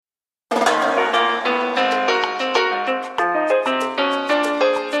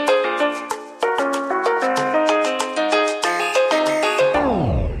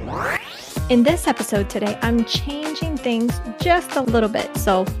In this episode today, I'm changing things just a little bit,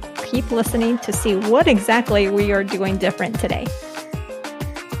 so keep listening to see what exactly we are doing different today.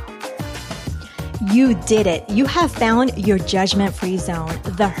 You did it. You have found your judgment-free zone,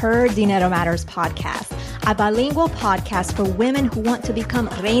 the Her Dinero Matters podcast, a bilingual podcast for women who want to become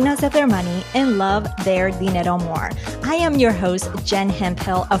reinas of their money and love their dinero more. I am your host, Jen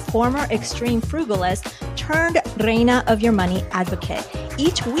Hemphill, a former extreme frugalist turned reina of your money advocate.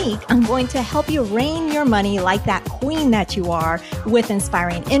 Each week, I'm going to help you reign your money like that queen that you are with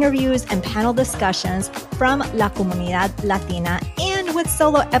inspiring interviews and panel discussions from La Comunidad Latina and with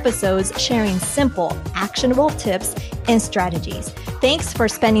solo episodes sharing simple, actionable tips and strategies. Thanks for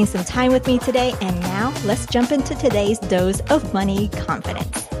spending some time with me today. And now let's jump into today's dose of money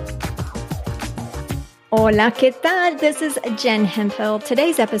confidence. Hola, ¿qué tal? This is Jen Hemphill.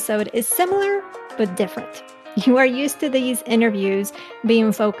 Today's episode is similar but different. You are used to these interviews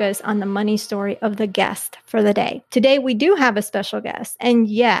being focused on the money story of the guest for the day. Today, we do have a special guest. And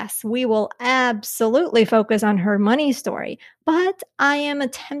yes, we will absolutely focus on her money story, but I am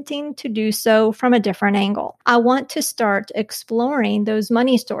attempting to do so from a different angle. I want to start exploring those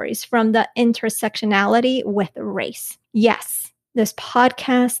money stories from the intersectionality with race. Yes. This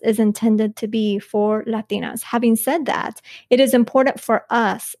podcast is intended to be for Latinas. Having said that, it is important for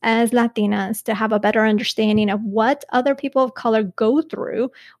us as Latinas to have a better understanding of what other people of color go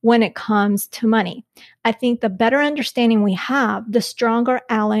through when it comes to money. I think the better understanding we have, the stronger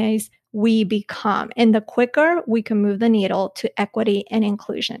allies we become, and the quicker we can move the needle to equity and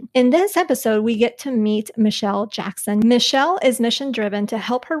inclusion. In this episode, we get to meet Michelle Jackson. Michelle is mission-driven to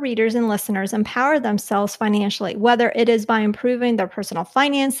help her readers and listeners empower themselves financially, whether it is by improving their personal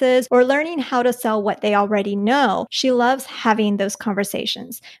finances or learning how to sell what they already know. She loves having those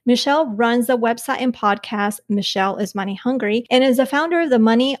conversations. Michelle runs the website and podcast, Michelle is Money Hungry, and is the founder of the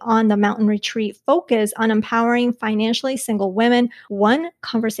Money on the Mountain Retreat, focused on empowering financially single women, one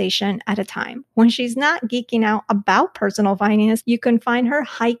conversation at a time. When she's not geeking out about personal finance, you can find her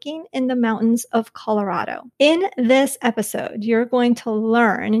hiking in the mountains of Colorado. In this episode, you're going to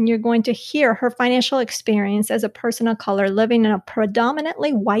learn and you're going to hear her financial experience as a person of color living in a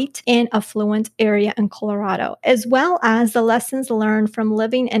predominantly white and affluent area in Colorado, as well as the lessons learned from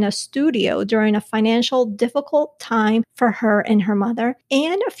living in a studio during a financial difficult time for her and her mother,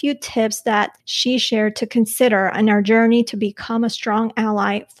 and a few tips that she shared to consider in our journey to become a strong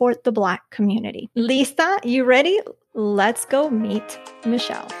ally for the Black community. Lista, you ready? Let's go meet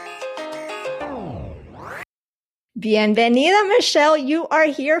Michelle. Bienvenida, Michelle. You are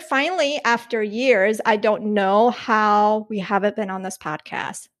here finally after years. I don't know how we haven't been on this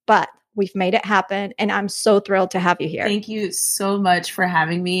podcast, but we've made it happen, and I'm so thrilled to have you here. Thank you so much for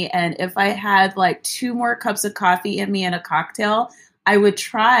having me. And if I had like 2 more cups of coffee in me and a cocktail, I would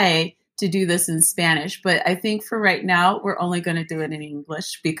try to do this in Spanish, but I think for right now, we're only going to do it in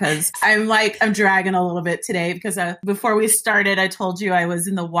English because I'm dragging a little bit today because before we started, I told you I was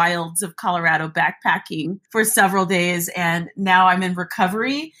in the wilds of Colorado backpacking for several days, and now I'm in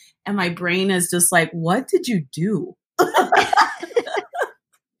recovery and my brain is just like, what did you do?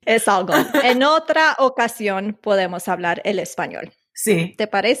 Es algo. En otra ocasión podemos hablar el español. Sí. ¿Te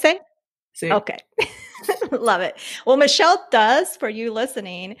parece? Sí. Okay. Love it. Well, Michelle does, for you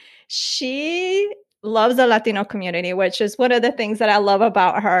listening, she loves the Latino community, which is one of the things that I love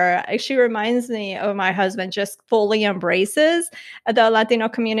about her. She reminds me of my husband, just fully embraces the Latino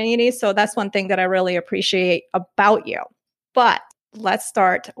community. So that's one thing that I really appreciate about you. But let's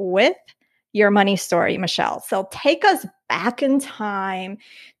start with your money story, Michelle. So take us back in time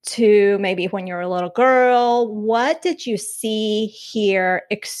to maybe when you were a little girl. What did you see, hear,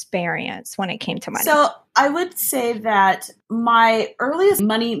 experience when it came to money? So I would say that my earliest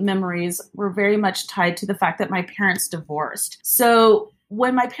money memories were very much tied to the fact that my parents divorced. So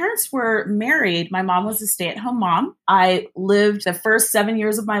when my parents were married, my mom was a stay-at-home mom. I lived the first 7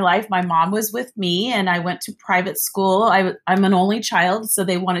 years of my life. My mom was with me and I went to private school. I'm an only child, so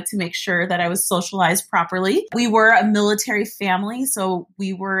they wanted to make sure that I was socialized properly. We were a military family, so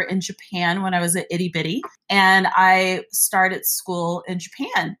we were in Japan when I was a itty bitty. And I started school in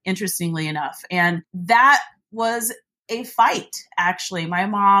Japan, interestingly enough. And that was a fight, actually. My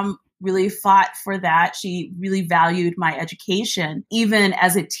mom really fought for that. She really valued my education, even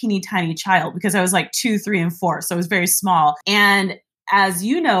as a teeny tiny child, because I was like 2, 3, and 4. So I was very small. And as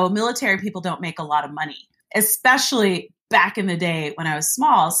you know, military people don't make a lot of money, especially back in the day when I was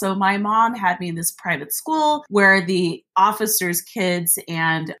small. So my mom had me in this private school where the officers' kids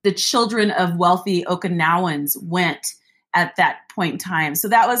and the children of wealthy Okinawans went at that point in time. So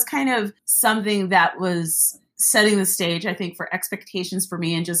that was kind of something that was setting the stage, I think, for expectations for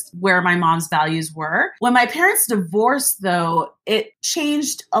me and just where my mom's values were. When my parents divorced, though, it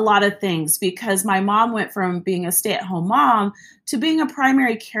changed a lot of things because my mom went from being a stay-at-home mom to being a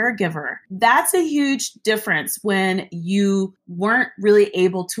primary caregiver. That's a huge difference when you weren't really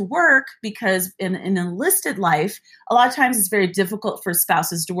able to work, because in an enlisted life, a lot of times it's very difficult for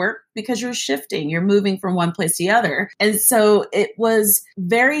spouses to work because you're shifting, you're moving from one place to the other. And so it was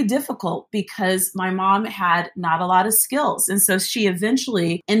very difficult because my mom had not a lot of skills. And so she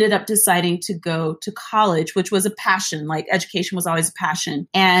eventually ended up deciding to go to college, which was a passion. Like, education was always a passion.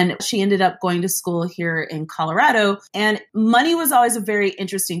 And she ended up going to school here in Colorado. And money was always a very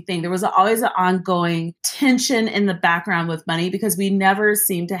interesting thing. There was always an ongoing tension in the background with money because we never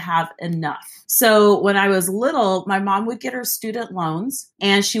seemed to have enough. So when I was little, my mom would get her student loans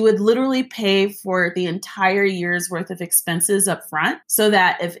and she would literally pay for the entire year's worth of expenses up front so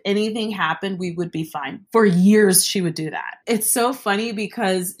that if anything happened, we would be fine. For years, she would do that. It's so funny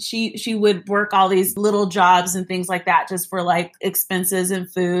because she would work all these little jobs and things like that just for like expenses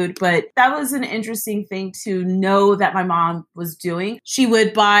and food. But that was an interesting thing to know that my mom was doing. She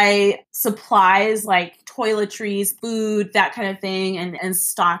would buy supplies like toiletries, food, that kind of thing, and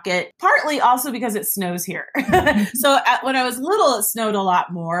stock it. Partly also because it snows here. So when I was little, it snowed a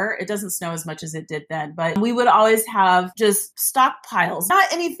lot more. It doesn't snow as much as it did then, but we would always have just stockpiles.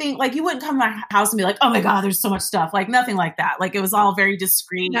 Not anything, like you wouldn't come to my house and be like, oh my God, there's so much stuff. Like nothing like that. Like it was all very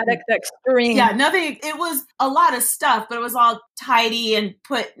discreet. Not extreme. Yeah, nothing. It was a lot of stuff, but it was all tidy and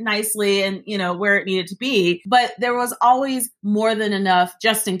put nicely and, where it needed to be. But there was always more than enough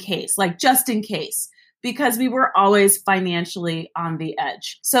just in case, because we were always financially on the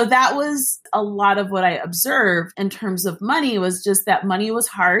edge. So that was a lot of what I observed in terms of money, was just that money was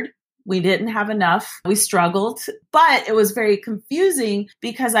hard. We didn't have enough. We struggled, but it was very confusing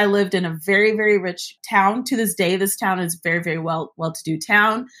because I lived in a very, very rich town. To this day, this town is very, very well-to-do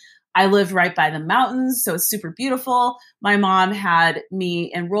town. I lived right by the mountains, so it's super beautiful. My mom had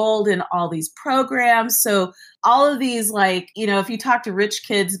me enrolled in all these programs. So all of these, if you talk to rich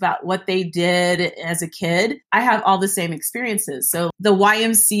kids about what they did as a kid, I have all the same experiences. So the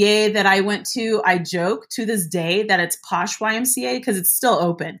YMCA that I went to, I joke to this day that it's posh YMCA because it's still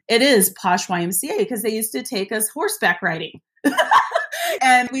open. It is posh YMCA because they used to take us horseback riding.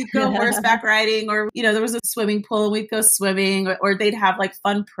 And we'd go horseback riding, or, there was a swimming pool and we'd go swimming, or they'd have like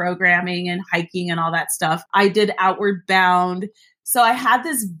fun programming and hiking and all that stuff. I did Outward Bound. So I had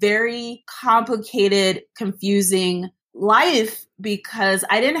this very complicated, confusing life because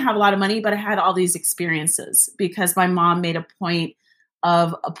I didn't have a lot of money, but I had all these experiences because my mom made a point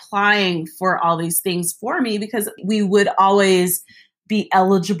of applying for all these things for me because we would always be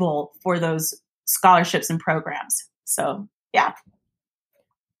eligible for those scholarships and programs. So, yeah.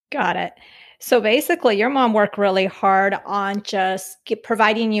 Got it. So basically, your mom worked really hard on just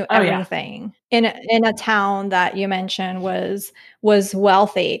providing you everything in a town that you mentioned was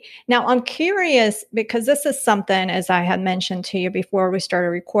wealthy. Now, I'm curious because this is something, as I had mentioned to you before we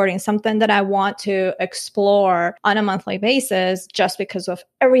started recording, something that I want to explore on a monthly basis just because of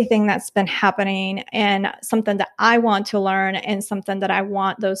everything that's been happening, and something that I want to learn and something that I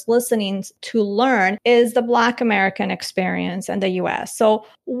want those listening to learn is the Black American experience in the U.S. So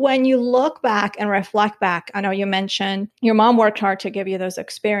when you look back and reflect back, I know you mentioned your mom worked hard to give you those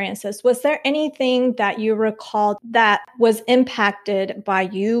experiences. Was there anything that you recalled that was impacted by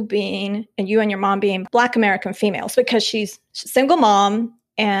you and your mom being Black American females? Because she's a single mom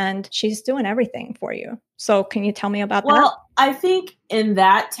and she's doing everything for you. So can you tell me about that? Well, I think in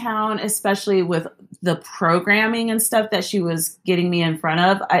that town, especially with the programming and stuff that she was getting me in front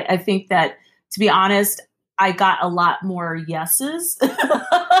of, I think that, to be honest, I got a lot more yeses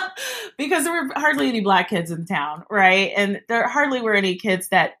because there were hardly any Black kids in town, right? And there hardly were any kids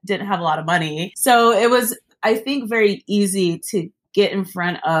that didn't have a lot of money. So it was, I think, very easy to get in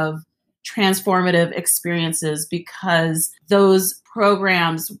front of transformative experiences because those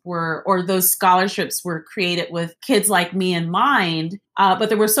programs or those scholarships were created with kids like me in mind. But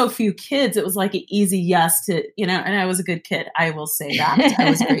there were so few kids, it was like an easy yes to, and I was a good kid. I will say that.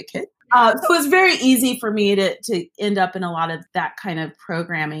 I was a great kid. So it was very easy for me to end up in a lot of that kind of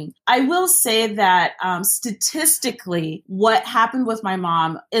programming. I will say that statistically, what happened with my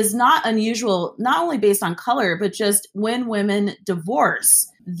mom is not unusual, not only based on color, but just when women divorce,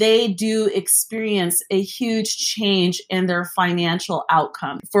 they do experience a huge change in their financial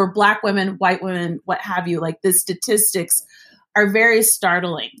outcome. For Black women, white women, what have you, like the statistics are very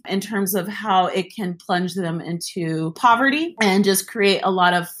startling in terms of how it can plunge them into poverty and just create a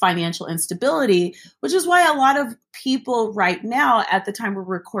lot of financial instability, which is why a lot of people right now, at the time we're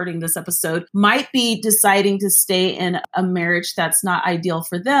recording this episode, might be deciding to stay in a marriage that's not ideal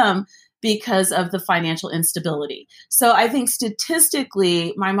for them because of the financial instability. So I think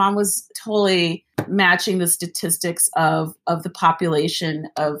statistically, my mom was totally matching the statistics of the population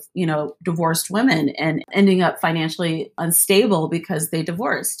of, divorced women and ending up financially unstable because they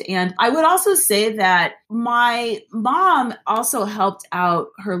divorced. And I would also say that my mom also helped out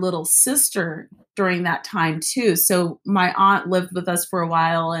her little sister during that time too. So my aunt lived with us for a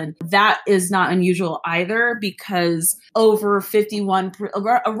while, and that is not unusual either, because around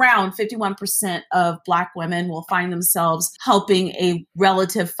 51% of Black women will find themselves helping a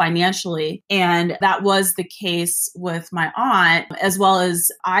relative financially. And that was the case with my aunt, as well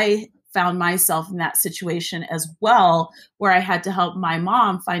as I found myself in that situation as well, where I had to help my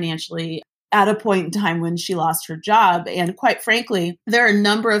mom financially at a point in time when she lost her job. And quite frankly, there are a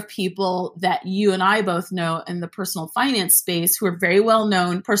number of people that you and I both know in the personal finance space who are very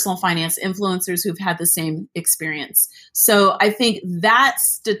well-known personal finance influencers who've had the same experience. So I think that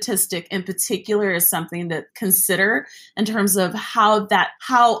statistic in particular is something to consider in terms of how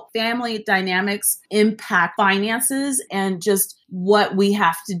family dynamics impact finances and just what we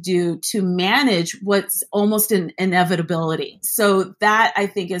have to do to manage what's almost an inevitability. So that, I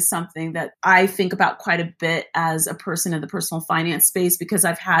think, is something that I think about quite a bit as a person in the personal finance space, because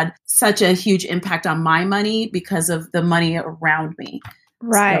I've had such a huge impact on my money because of the money around me.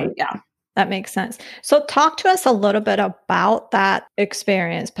 Right. So, yeah. That makes sense. So talk to us a little bit about that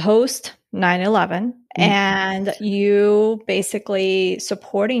experience post 9/11 and you basically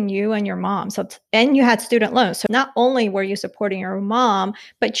supporting you and your mom. And you had student loans. So not only were you supporting your mom,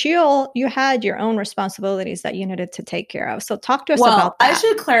 but you had your own responsibilities that you needed to take care of. So talk to us about that. I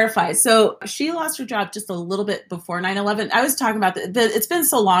should clarify. So she lost her job just a little bit before 9/11. I was talking about it's been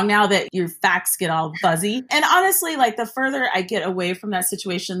so long now that your facts get all fuzzy. And honestly, like the further I get away from that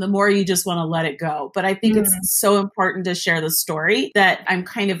situation, the more you just want to let it go. But I think it's so important to share the story that I'm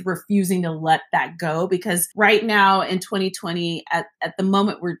kind of refusing to let that go, because right now in 2020, at the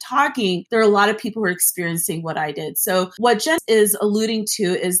moment we're talking, there are a lot of people who are experiencing what I did. So what Jen is alluding to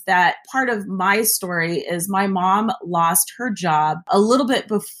is that part of my story is my mom lost her job a little bit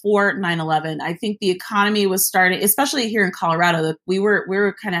before 9/11. I think the economy was starting, especially here in Colorado, we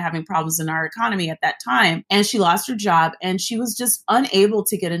were kind of having problems in our economy at that time. And she lost her job and she was just unable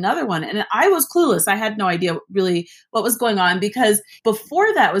to get another one. And I was clueless. I had no idea really what was going on, because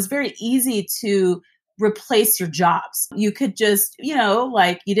before that it was very easy to replace your jobs. You could just,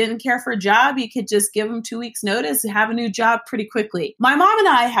 like you didn't care for a job, you could just give them 2 weeks notice and have a new job pretty quickly. My mom and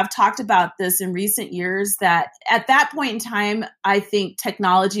I have talked about this in recent years, that at that point in time, I think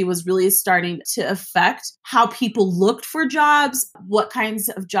technology was really starting to affect how people looked for jobs, what kinds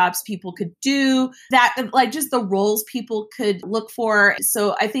of jobs people could do, that like just the roles people could look for.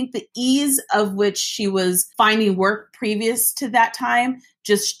 So I think the ease of which she was finding work previous to that time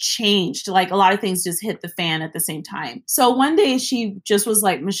just changed. Like a lot of things just hit the fan at the same time. So one day she just was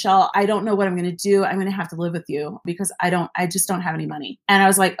like, Michelle, I don't know what I'm going to do. I'm going to have to live with you because I just don't have any money. And I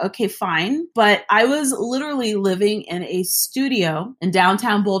was like, okay, fine. But I was literally living in a studio in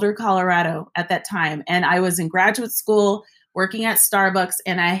downtown Boulder, Colorado at that time. And I was in graduate school, working at Starbucks,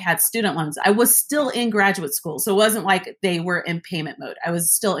 and I had student loans. I was still in graduate school. So it wasn't like they were in payment mode. I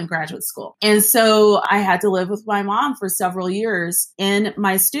was still in graduate school. And so I had to live with my mom for several years in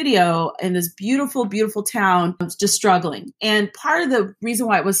my studio in this beautiful, beautiful town. I was just struggling. And part of the reason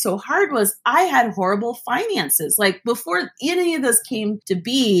why it was so hard was I had horrible finances. Like before any of this came to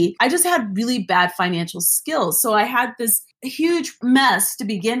be, I just had really bad financial skills. So I had this huge mess to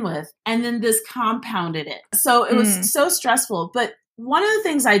begin with. And then this compounded it. So it was so stressful. But one of the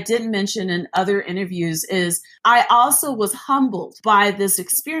things I didn't mention in other interviews is I also was humbled by this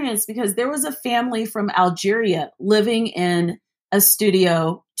experience, because there was a family from Algeria living in a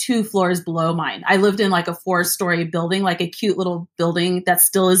studio 2 floors below mine. I lived in like a 4-story building, like a cute little building that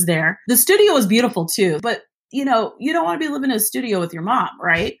still is there. The studio was beautiful too, but you don't want to be living in a studio with your mom,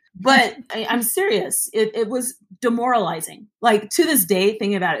 right? But I'm serious. It was demoralizing. Like to this day,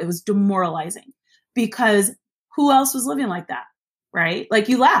 thinking about it, it was demoralizing, because who else was living like that, right? Like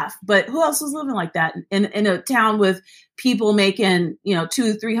you laugh, but who else was living like that in a town with people making,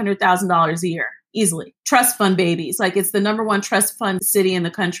 $200,000-$300,000 a year easily? Trust fund babies. Like it's the number 1 trust fund city in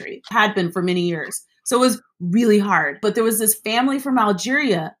the country, had been for many years. So it was really hard. But there was this family from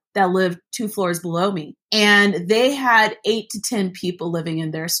Algeria that lived 2 floors below me. And they had 8 to 10 people living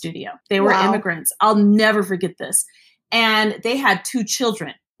in their studio. They were immigrants. I'll never forget this. And they had 2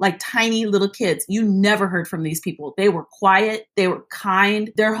 children, like tiny little kids. You never heard from these people. They were quiet. They were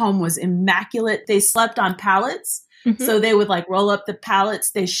kind. Their home was immaculate. They slept on pallets. Mm-hmm. So they would like roll up the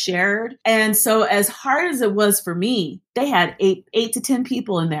pallets they shared. And so as hard as it was for me, they had eight to 10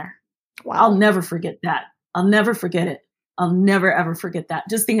 people in there. Wow. I'll never forget that. I'll never forget it. I'll never, ever forget that.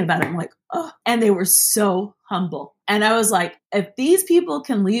 Just thinking about it, I'm like, oh, and they were so humble. And I was like, if these people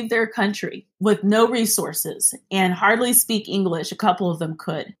can leave their country with no resources and hardly speak English, a couple of them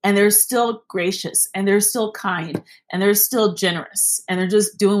could, and they're still gracious and they're still kind and they're still generous and they're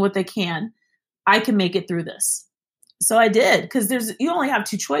just doing what they can, I can make it through this. So I did, because you only have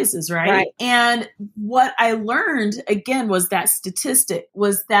 2 choices, right? And what I learned, again, was that statistic,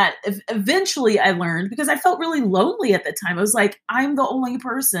 was that eventually I learned, because I felt really lonely at the time. I was like, I'm the only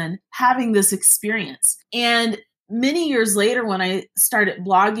person having this experience. And many years later, when I started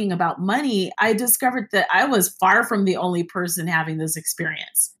blogging about money, I discovered that I was far from the only person having this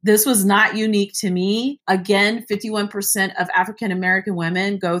experience. This was not unique to me. Again, 51% of African-American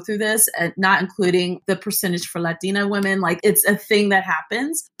women go through this, not including the percentage for Latina women. Like, it's a thing that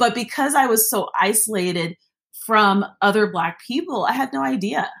happens. But because I was so isolated from other Black people, I had no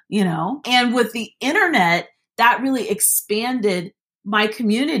idea, And with the internet, that really expanded my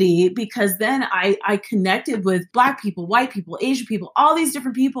community, because then I connected with Black people, white people, Asian people, all these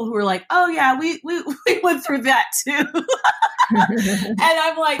different people who were like, oh yeah, we went through that too. And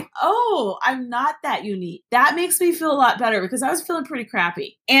I'm like, oh, I'm not that unique. That makes me feel a lot better, because I was feeling pretty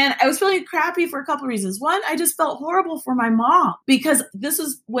crappy. And I was feeling crappy for a couple of reasons. One, I just felt horrible for my mom, because this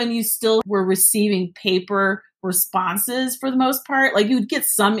was when you still were receiving paper responses for the most part. Like, you would get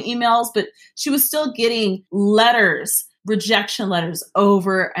some emails, but she was still getting letters, rejection letters,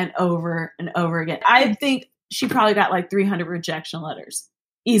 over and over and over again. I think she probably got like 300 rejection letters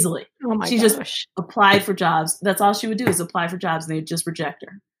easily. Oh my she gosh. Just applied for jobs. That's all she would do, is apply for jobs, and they would just reject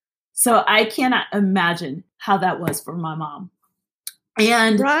her. So I cannot imagine how that was for my mom.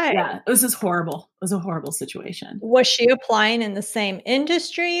 And yeah, it was just horrible. It was a horrible situation. Was she applying in the same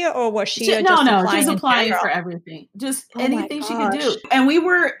industry, or was she No, she was applying for everything, just anything she could do. And we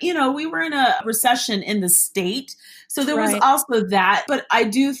were in a recession in the state. So there was also that. But I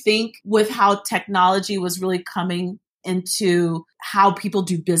do think with how technology was really coming into how people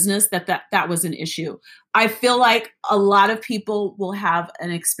do business, that was an issue. I feel like a lot of people will have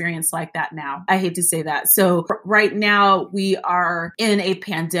an experience like that now. I hate to say that. So right now we are in a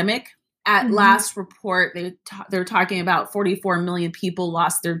pandemic. At last report, they're talking about 44 million people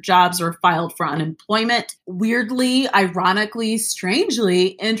lost their jobs or filed for unemployment. Weirdly, ironically, strangely,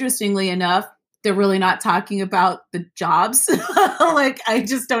 interestingly enough, they're really not talking about the jobs. Like, I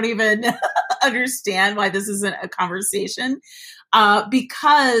just don't even understand why this isn't a conversation,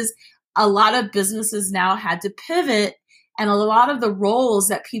 because a lot of businesses now had to pivot, and a lot of the roles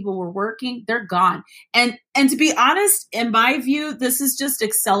that people were working, they're gone. And to be honest, in my view, this is just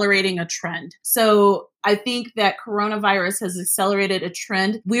accelerating a trend. So I think that coronavirus has accelerated a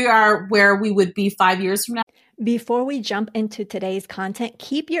trend. We are where we would be 5 years from now. Before we jump into today's content,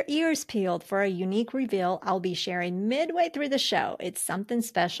 keep your ears peeled for a unique reveal I'll be sharing midway through the show. It's something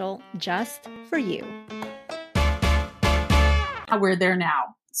special just for you. We're there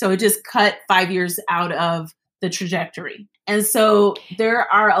now. So it just cut 5 years out of the trajectory. And so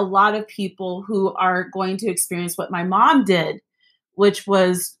there are a lot of people who are going to experience what my mom did, which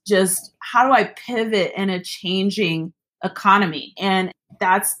was just, how do I pivot in a changing economy? And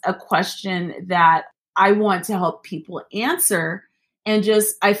that's a question that I want to help people answer. And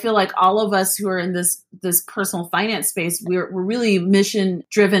just, I feel like all of us who are in this personal finance space, we're really mission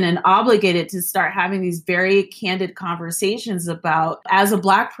driven and obligated to start having these very candid conversations about, as a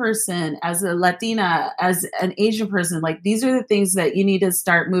Black person, as a Latina, as an Asian person, like, these are the things that you need to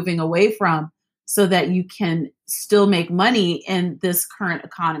start moving away from so that you can still make money in this current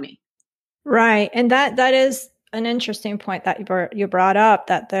economy. Right. And that is an interesting point that you brought up,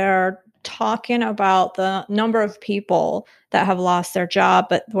 that they're talking about the number of people that have lost their job,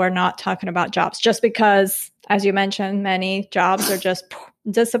 but we're not talking about jobs, just because, as you mentioned, many jobs are just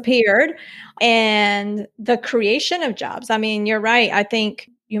disappeared. And the creation of jobs, I mean, you're right. I think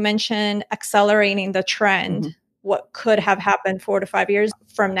you mentioned accelerating the trend. What could have happened 4 to 5 years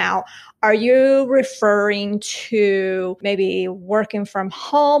from now? Are you referring to maybe working from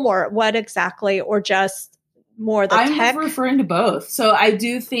home, or what exactly, or just more the tech? I'm referring to both. So I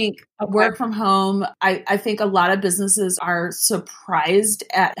do think work from home, I think a lot of businesses are surprised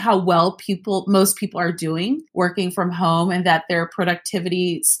at how well most people are doing working from home, and that their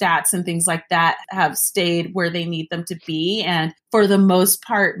productivity stats and things like that have stayed where they need them to be. And for the most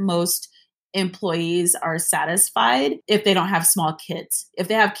part, most employees are satisfied if they don't have small kids. If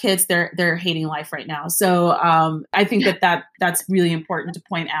they have kids, they're hating life right now. So I think that's really important to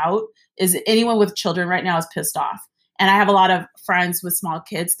point out, is anyone with children right now is pissed off. And I have a lot of friends with small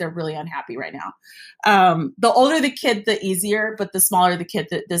kids. They're really unhappy right now. The older the kid, the easier, but the smaller the kid,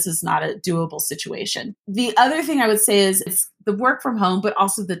 this is not a doable situation. The other thing I would say is it's the work from home, but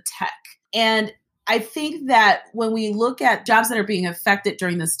also the tech. And I think that when we look at jobs that are being affected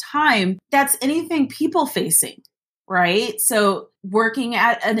during this time, that's anything people facing, right? So working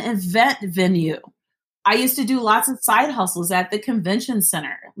at an event venue. I used to do lots of side hustles at the convention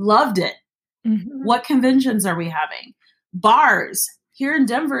center. Loved it. Mm-hmm. What conventions are we having? Bars. Here in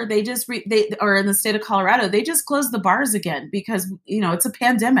Denver, or in the state of Colorado, they just closed the bars again because, it's a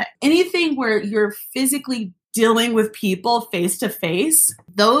pandemic. Anything where you're physically dealing with people face to face,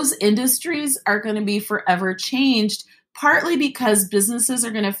 those industries are going to be forever changed, partly because businesses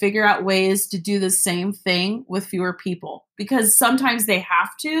are going to figure out ways to do the same thing with fewer people, because sometimes they have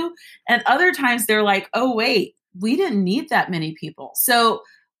to, and other times they're like, oh, wait, we didn't need that many people. So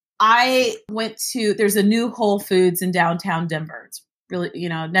I there's a new Whole Foods in downtown Denver. It's really,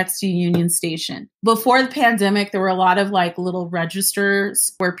 next to Union Station. Before the pandemic, there were a lot of like little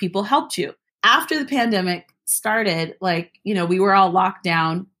registers where people helped you. After the pandemic started, we were all locked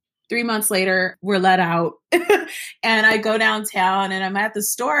down. 3 months later, we're let out. And I go downtown and I'm at the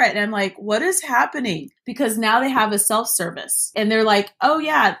store and I'm like, what is happening? Because now they have a self-service and they're like, oh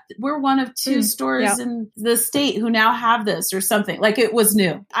yeah, we're one of 2 stores in the state who now have this or something. Like, it was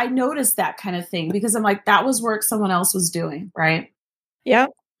new. I noticed that kind of thing because I'm like, that was work someone else was doing, right?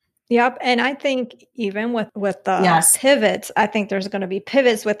 Yep. Yep. And I think even with the pivots, I think there's going to be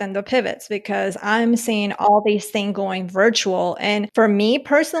pivots within the pivots, because I'm seeing all these things going virtual. And for me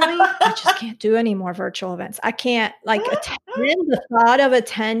personally, I just can't do any more virtual events. I can't attend the thought of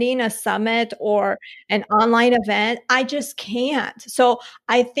attending a summit or an online event. I just can't. So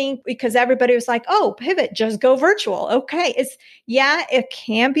I think because everybody was like, oh, pivot, just go virtual. Okay. It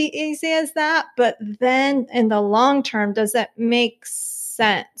can be easy as that. But then in the long term, does that make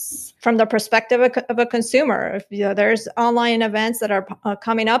sense from the perspective of a consumer? If there's online events that are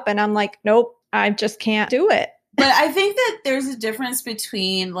coming up and I'm like, nope, I just can't do it. But I think that there's a difference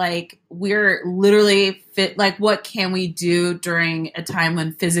between we're literally fit, what can we do during a time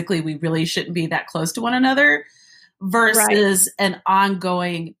when physically we really shouldn't be that close to one another versus an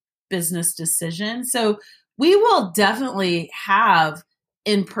ongoing business decision. So we will definitely have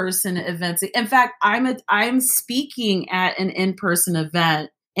in-person events. In fact, I'm speaking at an in-person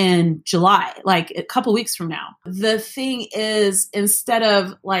event in July, a couple weeks from now. The thing is, instead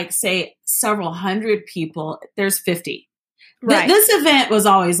of say several hundred people, there's 50. Right. This event was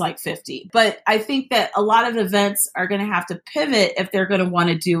always 50, but I think that a lot of events are going to have to pivot if they're going to want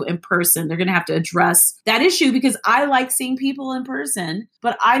to do in person. They're going to have to address that issue, because I like seeing people in person,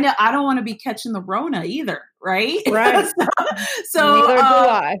 but I know I don't want to be catching the Rona either. Right. Right. so neither do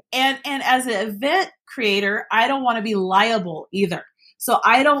I. And as an event creator, I don't want to be liable either. So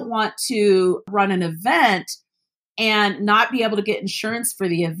I don't want to run an event and not be able to get insurance for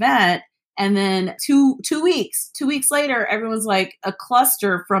the event. And then two weeks later, everyone's like a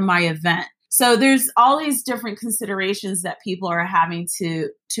cluster from my event. So there's all these different considerations that people are having to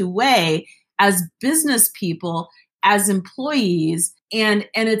weigh as business people, as employees, and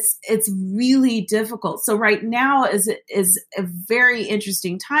it's really difficult. So right now is a very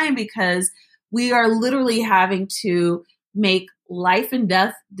interesting time, because we are literally having to make life and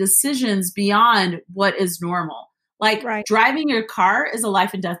death decisions beyond what is normal. Driving your car is a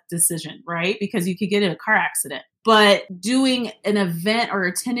life and death decision, right? Because you could get in a car accident. But doing an event or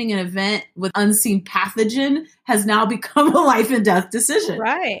attending an event with unseen pathogen has now become a life and death decision.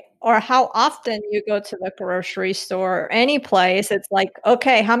 Right. Or how often you go to the grocery store or any place. It's like,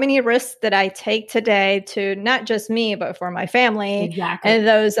 okay, how many risks did I take today to not just me, but for my family and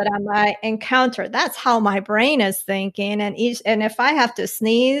those that I might encounter? That's how my brain is thinking. And if I have to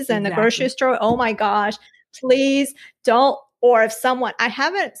sneeze in the grocery store, oh my gosh, please don't. Or if I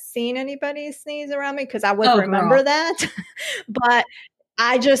haven't seen anybody sneeze around me, because I would remember that, but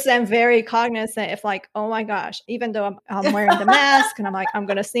I just am very cognizant if oh my gosh, even though I'm wearing the mask and I'm like, I'm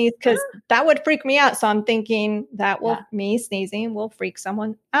going to sneeze, because that would freak me out. So I'm thinking that me sneezing will freak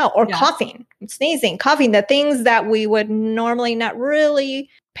someone out, or coughing, coughing, the things that we would normally not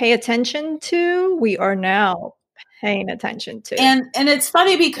really pay attention to, we are now paying attention to. And it's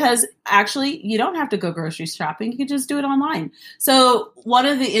funny because actually you don't have to go grocery shopping. You can just do it online. So one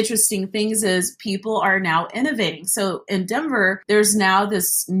of the interesting things is people are now innovating. So in Denver, there's now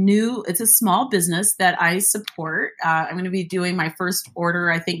this it's a small business that I support. I'm going to be doing my first order,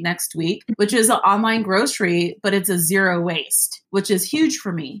 I think next week, which is an online grocery, but it's a zero waste, which is huge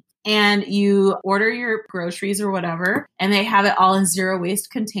for me. And you order your groceries or whatever, and they have it all in zero waste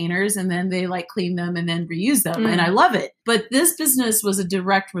containers, and then they like clean them and then reuse them. And I love it. But this business was a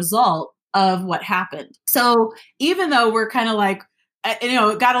direct result of what happened. So even though we're kind of like,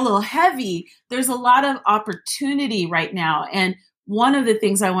 it got a little heavy, there's a lot of opportunity right now. And one of the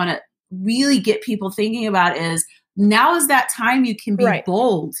things I want to really get people thinking about is now is that time you can be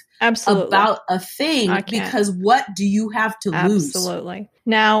bold about a thing, because what do you have to lose? Absolutely.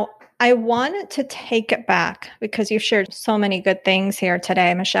 Now, I wanted to take it back because you've shared so many good things here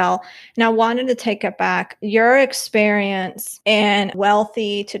today, Michelle. And I wanted to take it back. Your experience in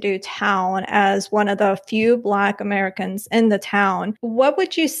wealthy to-do town as one of the few Black Americans in the town, what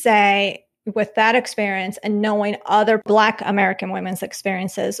would you say with that experience and knowing other Black American women's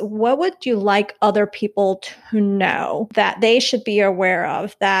experiences, what would you like other people to know that they should be aware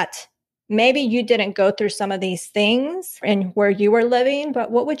of, that maybe you didn't go through some of these things and where you were living,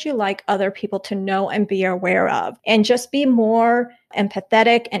 but what would you like other people to know and be aware of, and just be more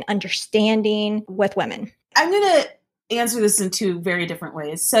empathetic and understanding with women? I'm going to answer this in two very different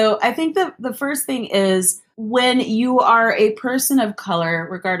ways. So I think the first thing is, when you are a person of color,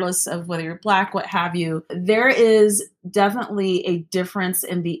 regardless of whether you're Black, what have you, there is definitely a difference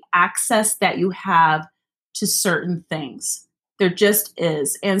in the access that you have to certain things. There just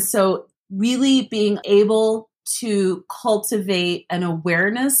is. And so really being able to cultivate an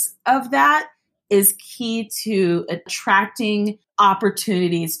awareness of that is key to attracting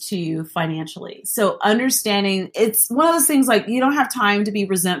opportunities to you financially. So understanding, it's one of those things like you don't have time to be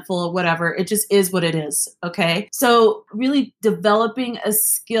resentful or whatever. It just is what it is. Okay. So really developing a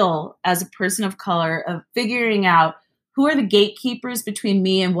skill as a person of color of figuring out who are the gatekeepers between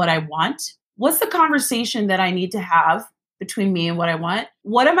me and what I want. What's the conversation that I need to have between me and what I want?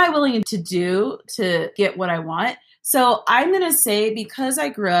 What am I willing to do to get what I want? So I'm going to say, because I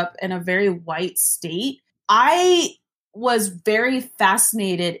grew up in a very white state, I was very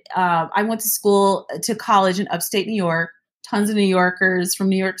fascinated. I went to college in upstate New York, tons of New Yorkers from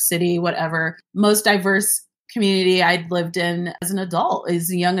New York City, whatever, most diverse community I'd lived in as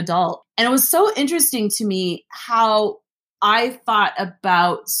a young adult. And it was so interesting to me how I thought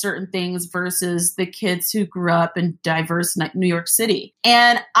about certain things versus the kids who grew up in diverse New York City.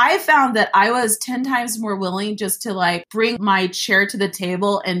 And I found that I was 10 times more willing just to like bring my chair to the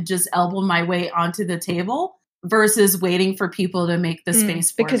table and just elbow my way onto the table versus waiting for people to make the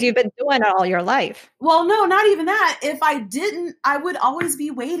space for because me. you've been doing it all your life. Well, no, not even that. If I didn't, I would always be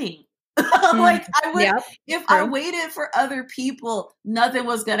waiting. Like I would, if I waited for other people, nothing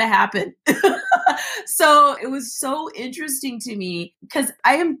was going to happen. So it was so interesting to me because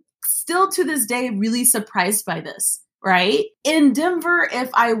I am still to this day really surprised by this, right? In Denver, if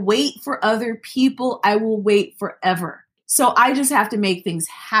I wait for other people, I will wait forever. So I just have to make things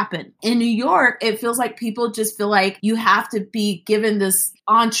happen. In New York, it feels like people just feel like you have to be given this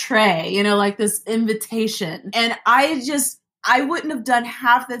entree, like this invitation. And I wouldn't have done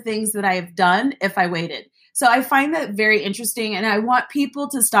half the things that I have done if I waited. So I find that very interesting. And I want people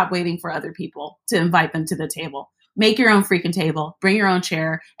to stop waiting for other people to invite them to the table. Make your own freaking table, bring your own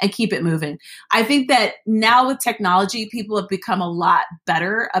chair, and keep it moving. I think that now with technology, people have become a lot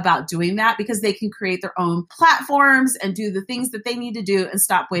better about doing that because they can create their own platforms and do the things that they need to do and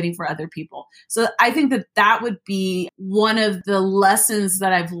stop waiting for other people. So I think that would be one of the lessons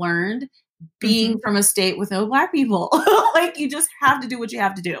that I've learned being from a state with no Black people. Like you just have to do what you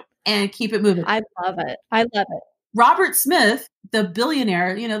have to do and keep it moving. I love it. I love it. Robert Smith, the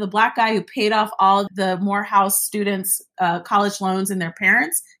billionaire, the Black guy who paid off all the Morehouse students' college loans and their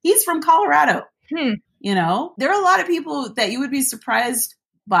parents, he's from Colorado. There are a lot of people that you would be surprised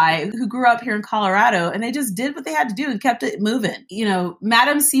by who grew up here in Colorado, and they just did what they had to do and kept it moving.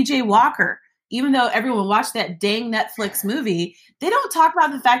 Madam C.J. Walker, even though everyone watched that dang Netflix movie, they don't talk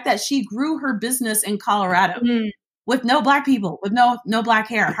about the fact that she grew her business in Colorado with no Black people, with no Black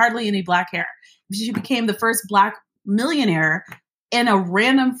hair, hardly any Black hair. She became the first Black millionaire in a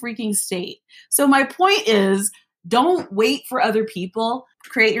random freaking state. So my point is, don't wait for other people.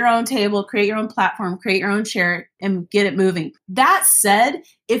 Create your own table, create your own platform, create your own chair, and get it moving. That said,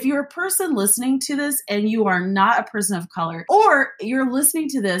 if you're a person listening to this and you are not a person of color, or you're listening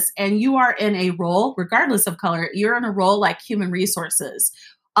to this and you are in a role, regardless of color, you're in a role like human resources,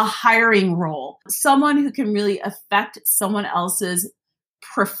 a hiring role, someone who can really affect someone else's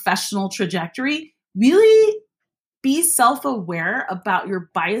professional trajectory, really be self-aware about your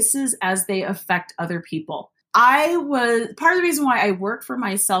biases as they affect other people. Part of the reason why I work for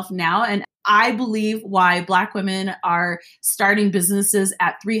myself now, and I believe why Black women are starting businesses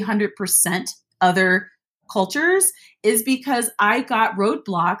at 300% other cultures, is because I got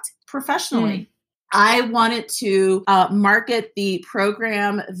roadblocked professionally. I wanted to market the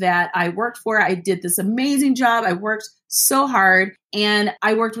program that I worked for. I did this amazing job. I worked so hard, and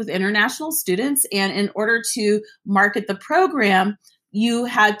I worked with international students. And in order to market the program, you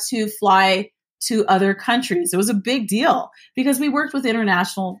had to fly to other countries. It was a big deal because we worked with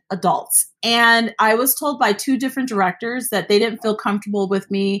international adults. And I was told by 2 different directors that they didn't feel comfortable with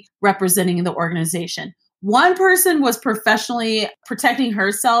me representing the organization. One person was professionally protecting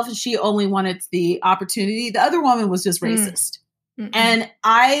herself. She only wanted the opportunity. The other woman was just racist. And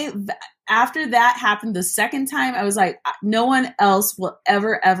after that happened the second time, I was like, no one else will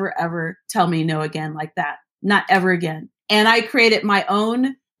ever, ever, ever tell me no again like that. Not ever again. And I created my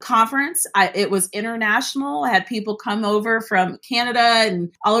own conference. It was international. I had people come over from Canada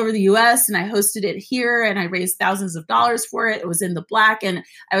and all over the US, and I hosted it here, and I raised thousands of dollars for it. It was in the Black. And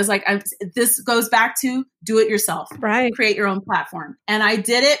I was like, this goes back to do it yourself, right? Create your own platform. And I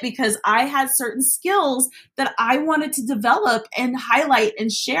did it because I had certain skills that I wanted to develop and highlight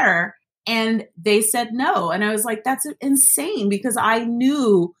and share. And they said no. And I was like, that's insane, because I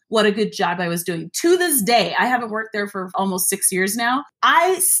knew what a good job I was doing. To this day, I haven't worked there for almost 6 years now.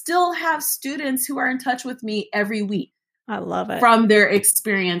 I still have students who are in touch with me every week. I love it. From their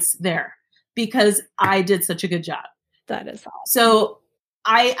experience there, because I did such a good job. That is awesome. So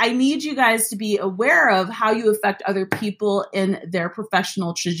I need you guys to be aware of how you affect other people in their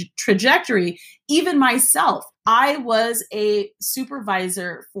professional trajectory. Even myself, I was a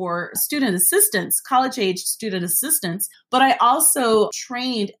supervisor for student assistants, college-age student assistants, but I also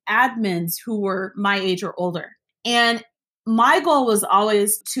trained admins who were my age or older. And my goal was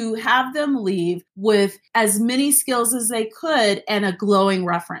always to have them leave with as many skills as they could and a glowing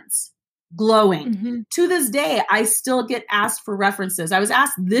reference. Glowing. To this day, I still get asked for references. I was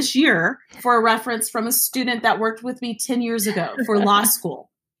asked this year for a reference from a student that worked with me 10 years ago for law school,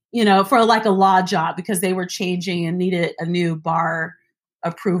 for like a law job, because they were changing and needed a new bar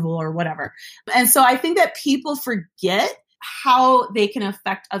approval or whatever. And so I think that people forget how they can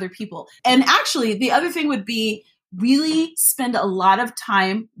affect other people. And actually, the other thing would be really spend a lot of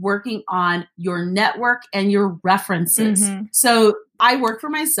time working on your network and your references. So I work for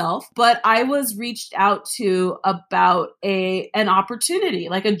myself, but I was reached out to about an opportunity,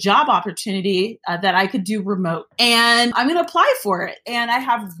 like a job opportunity that I could do remote. And I'm going to apply for it. And I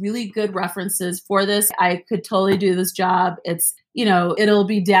have really good references for this. I could totally do this job. It's, it'll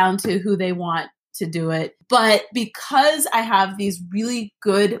be down to who they want to do it. But because I have these really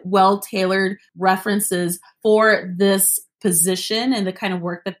good, well-tailored references for this position and the kind of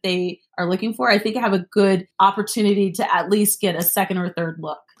work that they are looking for, I think I have a good opportunity to at least get a second or third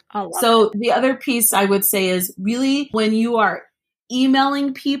look. So the other piece I would say is really when you are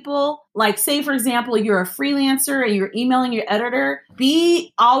emailing people, like say, for example, you're a freelancer and you're emailing your editor,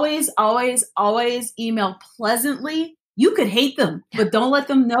 be always, always, always email pleasantly. You could hate them, but don't let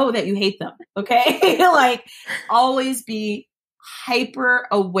them know that you hate them. Okay. Like always be hyper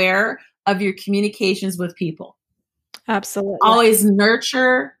aware of your communications with people. Absolutely. Always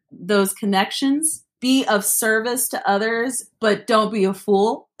nurture those connections. Be of service to others, but don't be a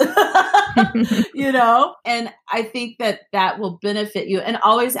fool, And I think that will benefit you, and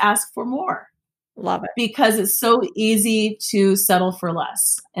always ask for more. Love it. Because it's so easy to settle for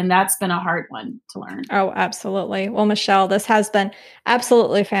less. And that's been a hard one to learn. Oh, absolutely. Well, Michelle, this has been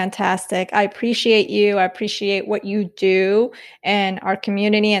absolutely fantastic. I appreciate you. I appreciate what you do in our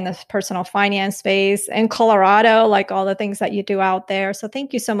community and this personal finance space in Colorado, like all the things that you do out there. So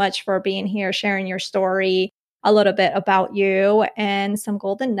thank you so much for being here, sharing your story, a little bit about you, and some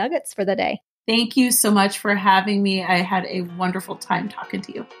golden nuggets for the day. Thank you so much for having me. I had a wonderful time talking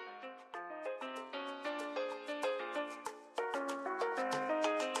to you.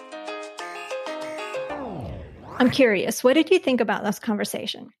 I'm curious, what did you think about this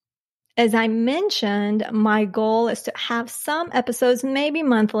conversation? As I mentioned, my goal is to have some episodes, maybe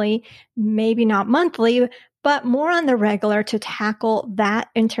monthly, maybe not monthly, but more on the regular to tackle that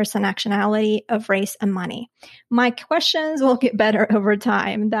intersectionality of race and money. My questions will get better over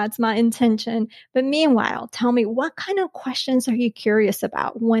time. That's my intention. But meanwhile, tell me, what kind of questions are you curious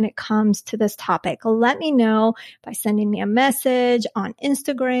about when it comes to this topic? Let me know by sending me a message on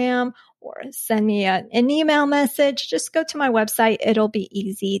Instagram or send me an email message, just go to my website. It'll be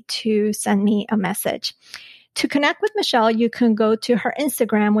easy to send me a message. To connect with Michelle, you can go to her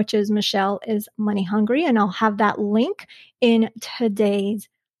Instagram, which is Michelle is Money Hungry, and I'll have that link in today's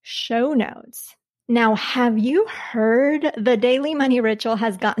show notes. Now, have you heard the Daily Money Ritual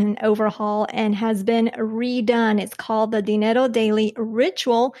has gotten an overhaul and has been redone? It's called the Dinero Daily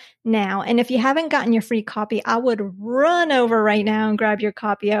Ritual now. And if you haven't gotten your free copy, I would run over right now and grab your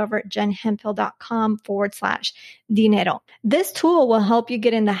copy over at jenhemphill.com/dinero. This tool will help you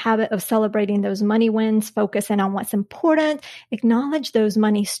get in the habit of celebrating those money wins, focusing on what's important, acknowledge those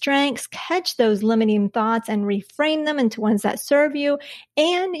money strengths, catch those limiting thoughts and reframe them into ones that serve you.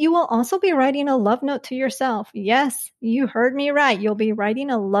 And you will also be writing a love note to yourself. Yes, you heard me right. You'll be writing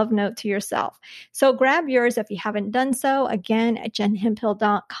a love note to yourself. So grab yours if you haven't done so. Again, at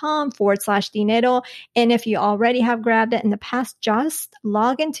jenhemphill.com/dinero. And if you already have grabbed it in the past, just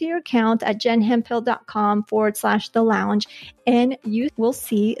log into your account at jenhemphill.com/the lounge and you will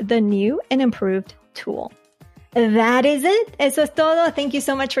see the new and improved tool. That is it. Eso es todo. Thank you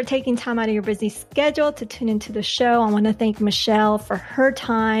so much for taking time out of your busy schedule to tune into the show. I want to thank Michelle for her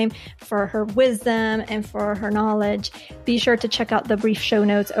time, for her wisdom, and for her knowledge. Be sure to check out the brief show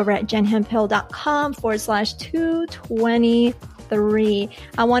notes over at jenhemphill.com/223.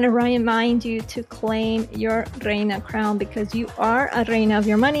 I want to remind you to claim your Reina crown because you are a Reina of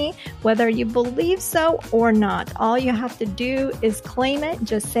your money, whether you believe so or not. All you have to do is claim it.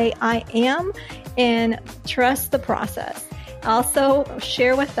 Just say, I am, and trust the process. Also,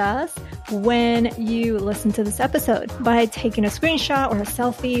 share with us when you listen to this episode by taking a screenshot or a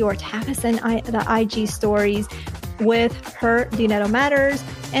selfie or tag us in the IG stories with her Dinero Matters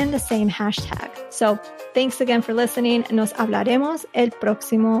and the same hashtag. So thanks again for listening. Nos hablaremos el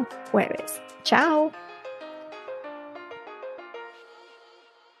próximo jueves. Ciao.